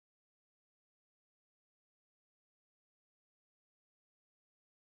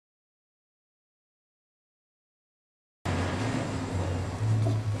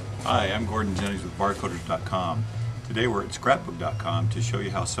Hi, I'm Gordon Jennings with Barcoders.com. Today we're at Scrapbook.com to show you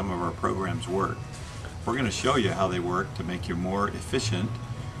how some of our programs work. We're going to show you how they work to make you more efficient,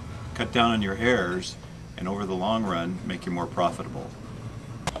 cut down on your errors, and over the long run make you more profitable.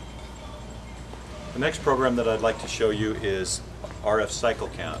 The next program that I'd like to show you is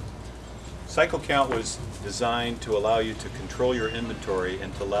RFCycleCount. CycleCount was designed to allow you to control your inventory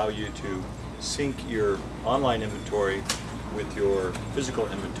and to allow you to sync your online inventory with your physical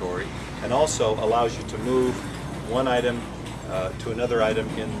inventory, and also allows you to move one item to another item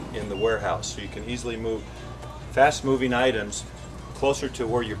in the warehouse. So you can easily move fast moving items closer to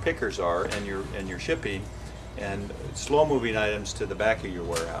where your pickers are and your shipping, and slow moving items to the back of your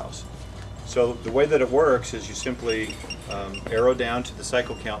warehouse. So the way that it works is you simply arrow down to the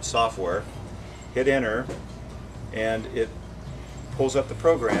CycleCount software, hit enter, and it pulls up the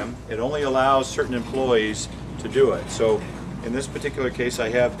program. It only allows certain employees to do it. So in this particular case, I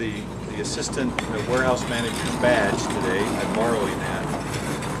have the assistant warehouse manager's badge today. I'm borrowing that,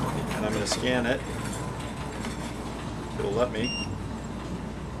 and I'm going to scan it. It'll let me.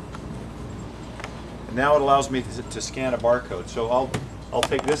 And now it allows me to scan a barcode. So I'll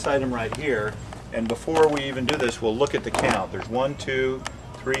take this item right here, and before we even do this, we'll look at the count. There's 1, 2,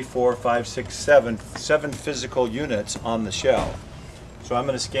 3, 4, 5, 6, 7 physical units on the shelf. So I'm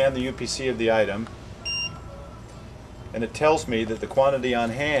going to scan the UPC of the item, and it tells me that the quantity on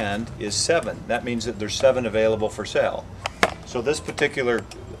hand is 7. That means that there's 7 available for sale. So this particular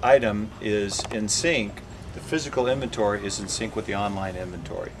item is in sync. The physical inventory is in sync with the online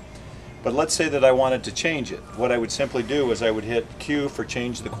inventory. But let's say that I wanted to change it. What I would simply do is I would hit Q for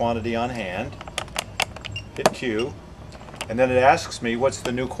change the quantity on hand, hit Q, and then it asks me what's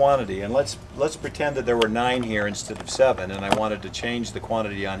the new quantity. And let's pretend that there were 9 here instead of 7, and I wanted to change the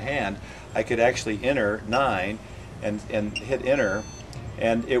quantity on hand. I could actually enter 9 and hit enter,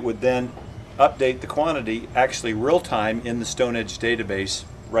 and it would then update the quantity actually real time in the Stone Edge database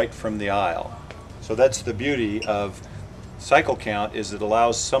right from the aisle. So that's the beauty of CycleCount, is it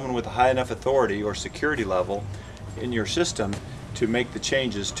allows someone with a high enough authority or security level in your system to make the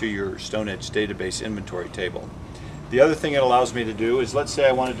changes to your Stone Edge database inventory table. The other thing it allows me to do is, let's say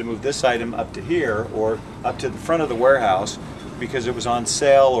I wanted to move this item up to here or up to the front of the warehouse because it was on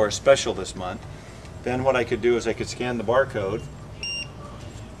sale or a special this month. Then what I could do is I could scan the barcode.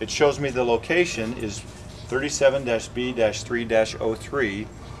 It shows me the location is 37-B-3-03,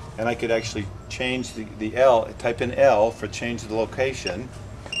 and I could actually change the L, type in L for change the location.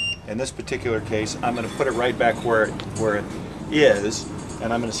 In this particular case, I'm going to put it right back where it is,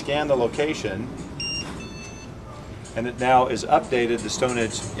 and I'm going to scan the location, and it now is updated the Stone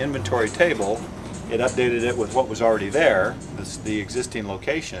Edge inventory table. It updated it with what was already there, the existing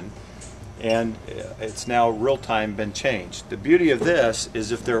location, and it's now real-time been changed. The beauty of this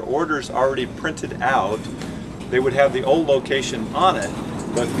is if there are orders already printed out, they would have the old location on it,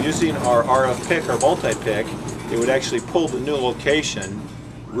 but using our RF pick or multi-pick, it would actually pull the new location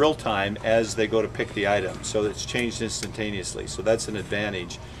real-time as they go to pick the item. So it's changed instantaneously. So that's an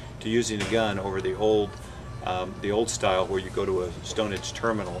advantage to using a gun over the old style where you go to a Stone Edge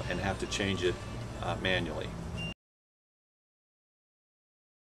terminal and have to change it manually.